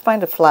 Let's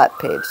find a flat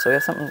page so we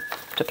have something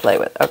to play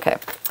with. Okay.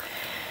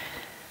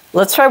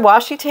 Let's try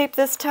washi tape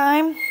this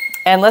time.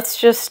 And let's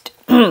just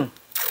do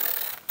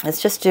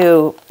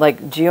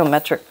like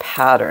geometric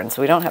patterns.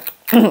 We don't have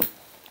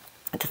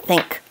to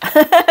think.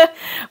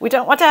 We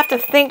don't want to have to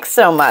think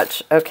so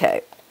much.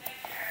 Okay.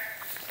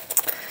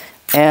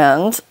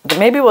 And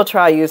maybe we'll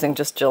try using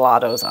just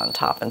gelatos on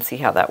top and see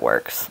how that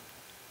works.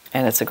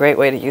 And it's a great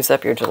way to use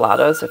up your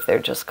gelatos if they're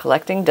just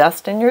collecting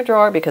dust in your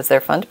drawer because they're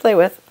fun to play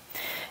with.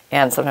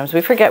 And sometimes we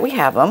forget we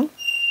have them.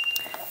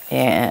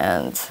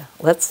 And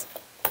let's,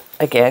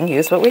 again,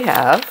 use what we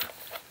have.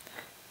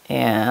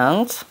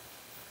 And,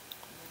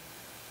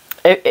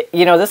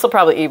 you know, this will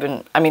probably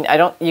even, I mean,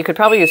 you could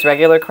probably use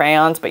regular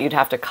crayons, but you'd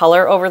have to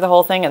color over the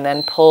whole thing and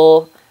then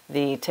pull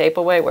the tape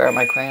away. Where are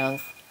my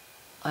crayons?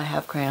 I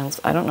have crayons.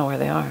 I don't know where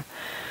they are.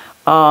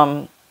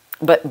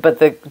 But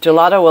the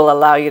gelato will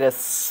allow you to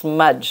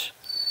smudge.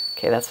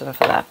 Okay, that's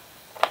enough of that.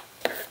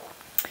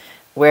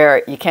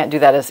 Where you can't do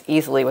that as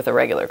easily with a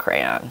regular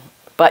crayon.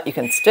 But you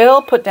can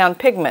still put down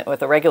pigment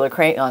with a regular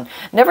crayon.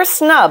 Never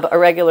snub a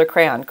regular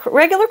crayon.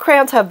 Regular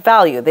crayons have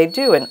value. They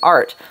do in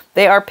art.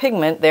 They are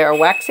pigment. They are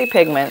waxy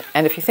pigment.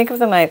 And if you think of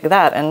them like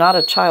that and not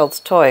a child's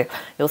toy,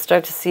 you'll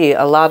start to see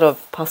a lot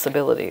of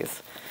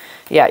possibilities.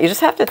 Yeah, you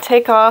just have to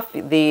take off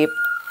the...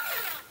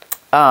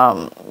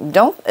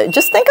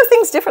 just think of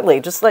things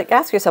differently. Just like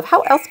ask yourself,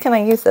 how else can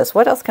I use this?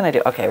 What else can I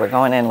do? Okay, we're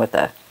going in with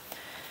the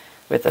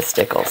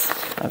stickles.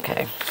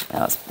 Okay,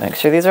 now let's make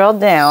sure these are all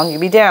down. You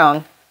be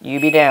down. You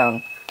be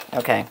down.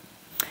 Okay,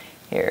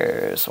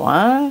 here's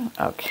one.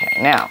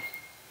 Okay, now,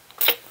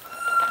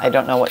 I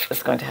don't know what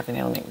is going to happen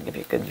here. Let me give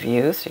you a good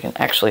view so you can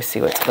actually see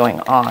what's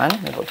going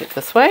on. Maybe we'll get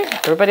this way.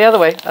 Everybody out of the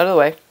way, out of the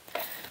way.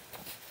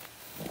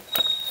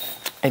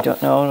 I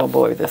don't know. Oh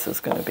boy, this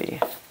is going to be...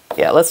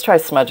 Yeah, let's try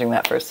smudging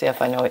that first. See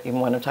if I know even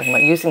what I'm talking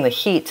about. Using the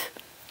heat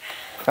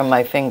from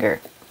my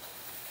finger.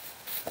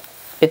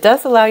 It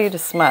does allow you to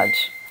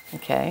smudge,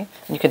 okay?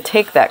 And you can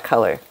take that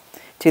color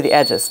to the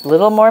edges. A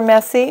little more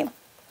messy, a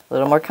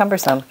little more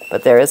cumbersome,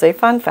 but there is a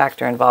fun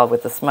factor involved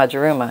with the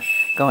smudgeruma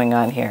going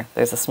on here.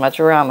 There's a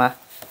smudgerama,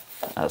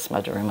 not a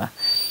smudgeruma.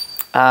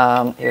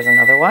 Here's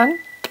another one.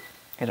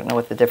 I don't know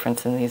what the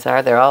difference in these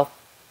are. They're all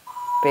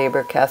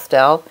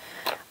Faber-Castell.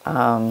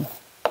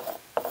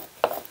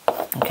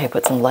 Okay,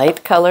 put some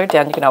light color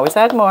down. You can always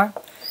add more.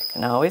 You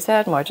can always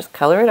add more. Just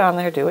color it on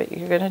there. Do what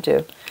you're going to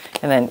do.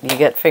 And then you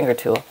get finger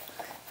tool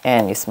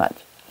and you smudge.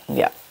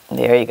 Yeah,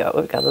 there you go.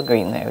 We've got a little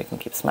green there. We can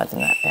keep smudging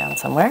that down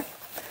somewhere.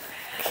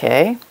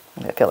 Okay.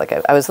 I feel like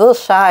I was a little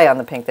shy on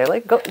the pink there.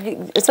 Like,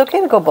 it's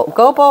okay to go bold.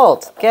 Go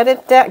bold. Get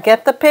it down.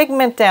 Get the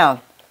pigment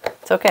down.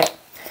 It's okay.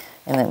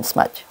 And then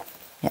smudge.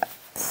 Yeah,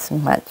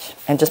 smudge.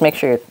 And just make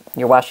sure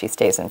your washi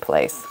stays in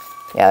place.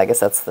 Yeah, I guess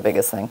that's the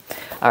biggest thing.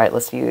 All right,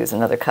 let's use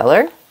another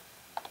color.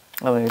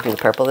 Oh, maybe do the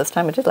purple this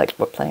time. I did like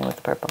playing with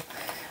the purple.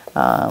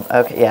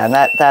 Okay, yeah, and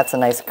that's a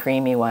nice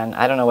creamy one.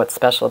 I don't know what's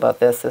special about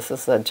this. This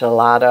is a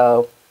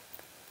gelato.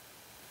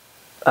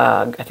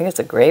 I think it's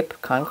a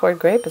grape, Concord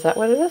grape. Is that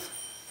what it is?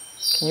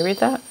 Can you read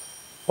that?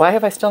 Why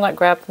have I still not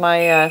grabbed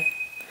my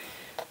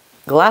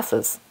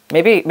glasses?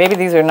 Maybe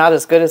these are not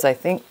as good as I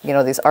think, you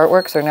know, these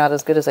artworks are not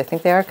as good as I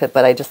think they are,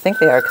 but I just think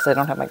they are because I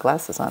don't have my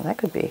glasses on. That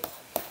could be.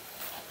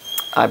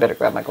 I better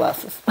grab my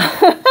glasses.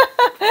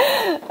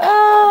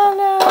 Oh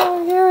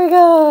no, here we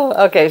go.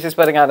 Okay, she's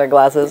putting on her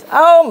glasses.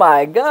 Oh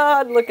my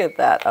God, look at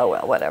that. Oh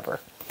well, whatever.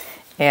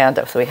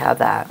 And so we have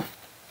that.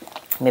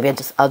 Maybe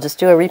I'll just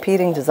do a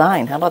repeating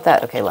design. How about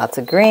that? Okay, lots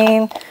of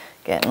green,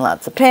 getting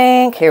lots of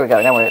pink. Here we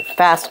go. Now we're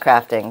fast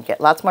crafting.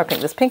 Get lots more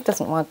pink. This pink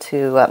doesn't want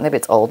to, maybe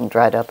it's old and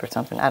dried up or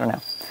something. I don't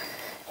know.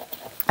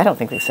 I don't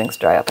think these things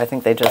dry up. I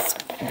think they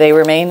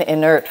remain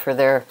inert for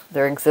their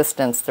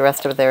existence, the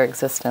rest of their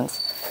existence.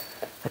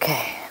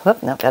 Okay.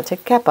 Whoop, no, gotta take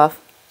the cap off.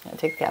 Gotta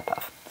take the cap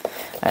off. All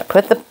right,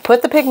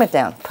 put the pigment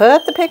down.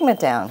 Put the pigment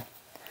down.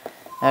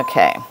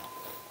 Okay.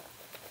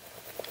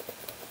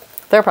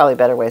 There are probably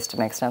better ways to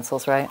make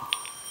stencils, right?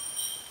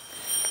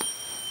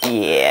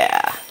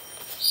 Yeah.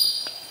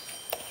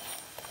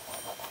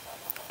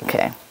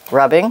 Okay.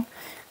 Rubbing,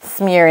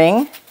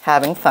 smearing,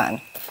 having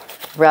fun.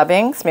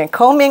 Rubbing, smearing,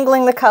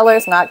 commingling the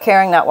colors, not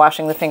caring, not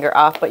washing the finger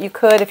off, but you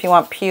could if you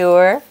want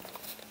pure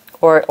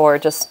or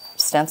just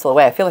stencil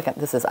away. I feel like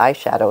this is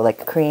eyeshadow,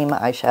 like cream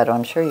eyeshadow.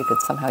 I'm sure you could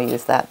somehow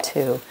use that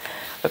too.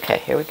 Okay,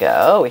 here we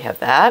go. We have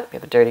that. We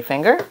have a dirty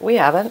finger. We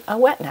have a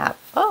wet nap.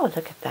 Oh,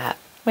 look at that.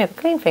 We have a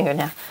clean finger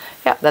now.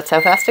 Yeah, that's how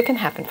fast it can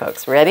happen,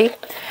 folks. Ready?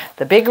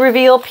 The big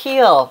reveal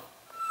peel.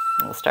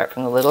 We'll start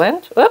from the little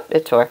end. Whoop,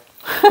 it tore.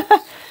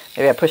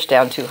 Maybe I pushed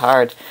down too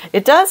hard.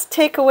 It does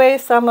take away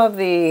some of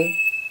the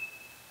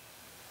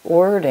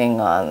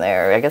wording on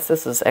there. I guess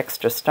this is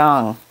extra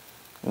strong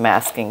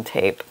masking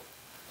tape.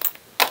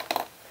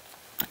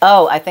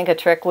 Oh, I think a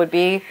trick would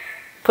be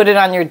put it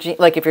on your,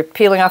 like if you're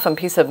peeling off a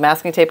piece of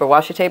masking tape or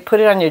washi tape, put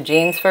it on your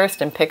jeans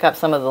first and pick up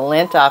some of the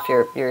lint off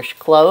your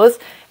clothes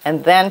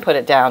and then put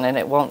it down and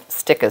it won't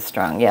stick as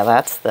strong. Yeah,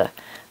 that's the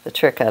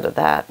trick out of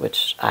that,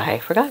 which I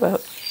forgot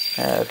about.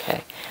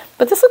 Okay,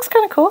 but this looks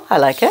kind of cool. I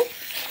like it.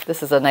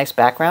 This is a nice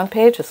background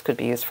page. This could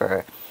be used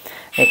for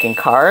making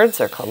cards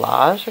or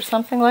collage or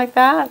something like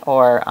that,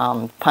 or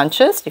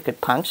punches. You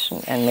could punch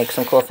and make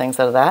some cool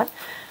things out of that.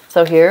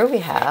 So here we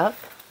have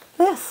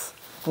this,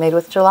 made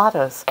with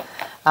gelatos,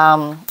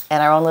 and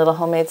our own little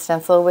homemade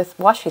stencil with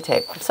washi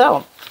tape.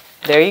 So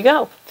there you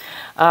go.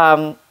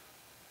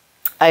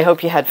 I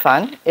hope you had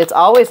fun. It's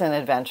always an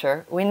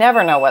adventure. We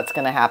never know what's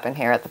going to happen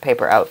here at the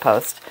Paper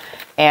Outpost.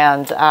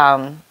 And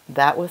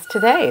that was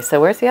today. So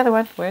where's the other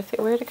one? Where'd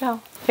it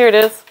go? Here it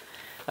is.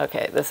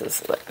 Okay, this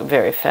is like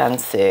very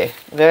fancy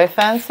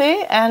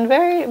and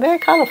very, very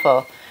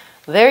colorful.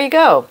 There you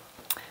go.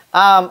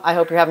 I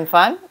hope you're having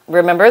fun.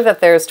 Remember that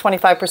there's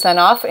 25%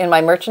 off in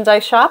my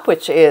merchandise shop,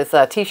 which is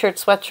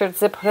t-shirts, sweatshirts,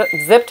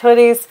 zipped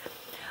hoodies,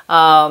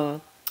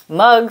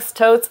 mugs,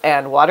 totes,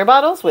 and water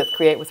bottles with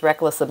Create with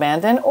Reckless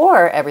Abandon,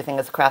 or everything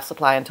is a craft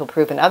supply until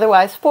proven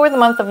otherwise for the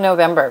month of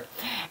November.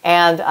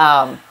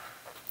 And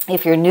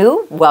if you're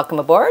new, welcome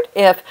aboard.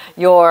 If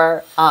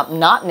you're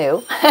not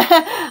new,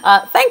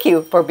 thank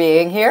you for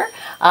being here.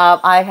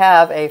 I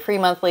have a free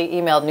monthly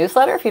emailed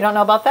newsletter. If you don't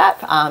know about that,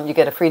 you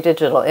get a free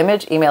digital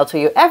image emailed to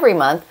you every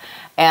month,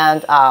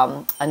 and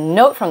a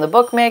note from the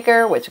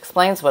bookmaker which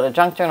explains what a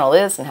junk journal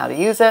is and how to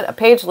use it, a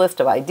page list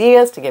of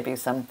ideas to give you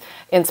some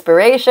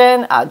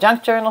inspiration, a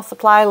junk journal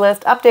supply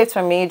list, updates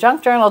from me,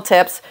 junk journal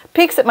tips,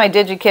 peeks at my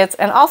DigiKits,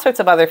 and all sorts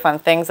of other fun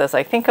things as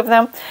I think of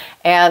them.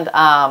 And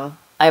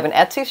I have an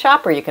Etsy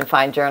shop where you can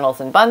find journals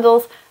and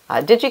bundles,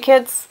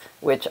 DigiKits,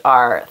 which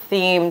are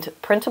themed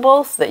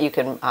printables that you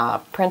can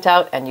print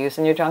out and use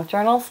in your junk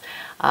journals.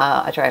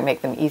 I try and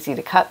make them easy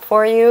to cut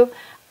for you.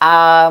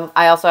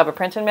 I also have a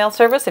print and mail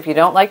service. If you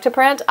don't like to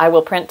print, I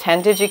will print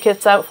 10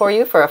 DigiKits out for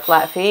you for a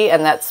flat fee,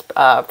 and that's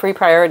free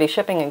priority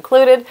shipping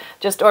included.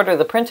 Just order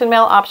the print and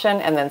mail option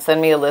and then send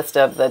me a list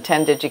of the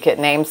 10 DigiKit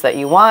names that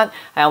you want.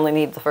 I only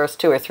need the first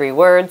 2 or 3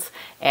 words,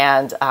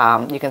 and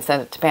you can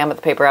send it to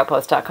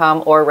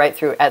pam@thepaperoutpost.com or right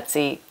through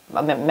Etsy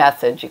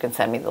message. You can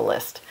send me the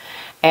list.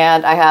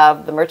 And I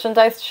have the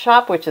merchandise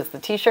shop, which is the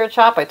t-shirt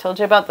shop I told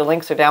you about. The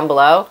links are down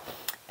below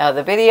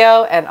the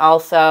video, and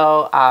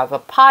also the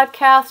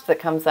podcast that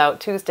comes out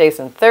Tuesdays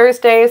and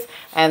Thursdays,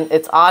 and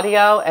it's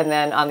audio, and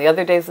then on the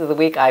other days of the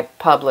week I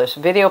publish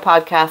video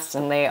podcasts,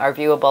 and they are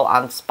viewable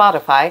on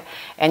Spotify.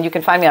 And you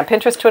can find me on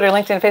Pinterest, Twitter,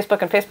 LinkedIn,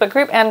 Facebook, and Facebook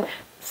group. And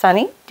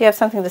Sunny, do you have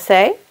something to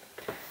say?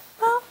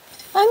 Well,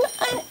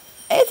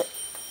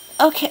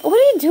 okay, what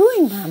are you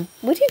doing, Mom?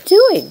 What are you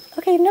doing?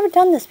 Okay, you've never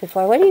done this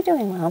before. What are you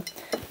doing, Mom?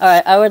 All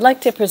right, I would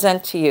like to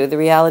present to you the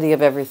reality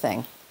of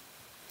everything.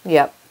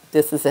 Yep.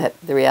 This is it,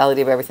 the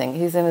reality of everything.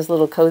 He's in his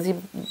little cozy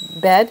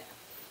bed.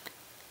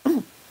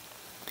 I'm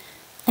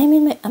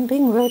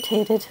being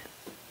rotated.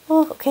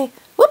 Oh, okay.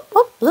 Whoop,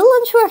 whoop, little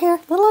unsure here,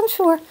 little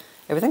unsure.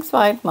 Everything's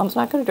fine. Mom's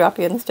not going to drop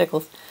you in the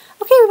stickles.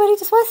 Okay, everybody,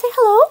 just want to say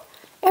hello.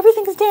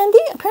 Everything is dandy.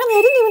 Apparently,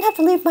 I didn't even have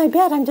to leave my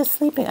bed. I'm just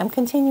sleeping. I'm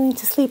continuing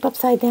to sleep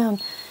upside down.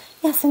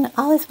 Yes, and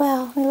all is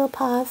well. My little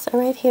paws are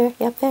right here.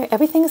 Yep, there.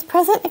 Everything is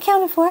present,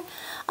 accounted for.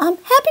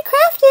 Happy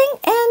crafting,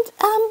 and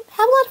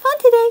have a lot of fun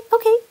today.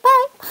 Okay,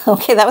 bye.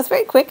 Okay, that was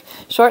very quick,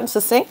 short and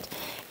succinct.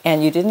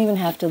 And you didn't even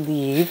have to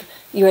leave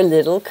your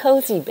little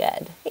cozy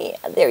bed. Yeah.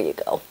 there you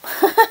go.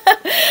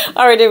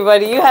 All right,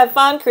 everybody, you have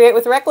fun, create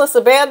with reckless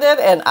abandon,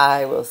 and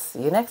I will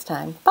see you next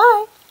time.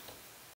 Bye.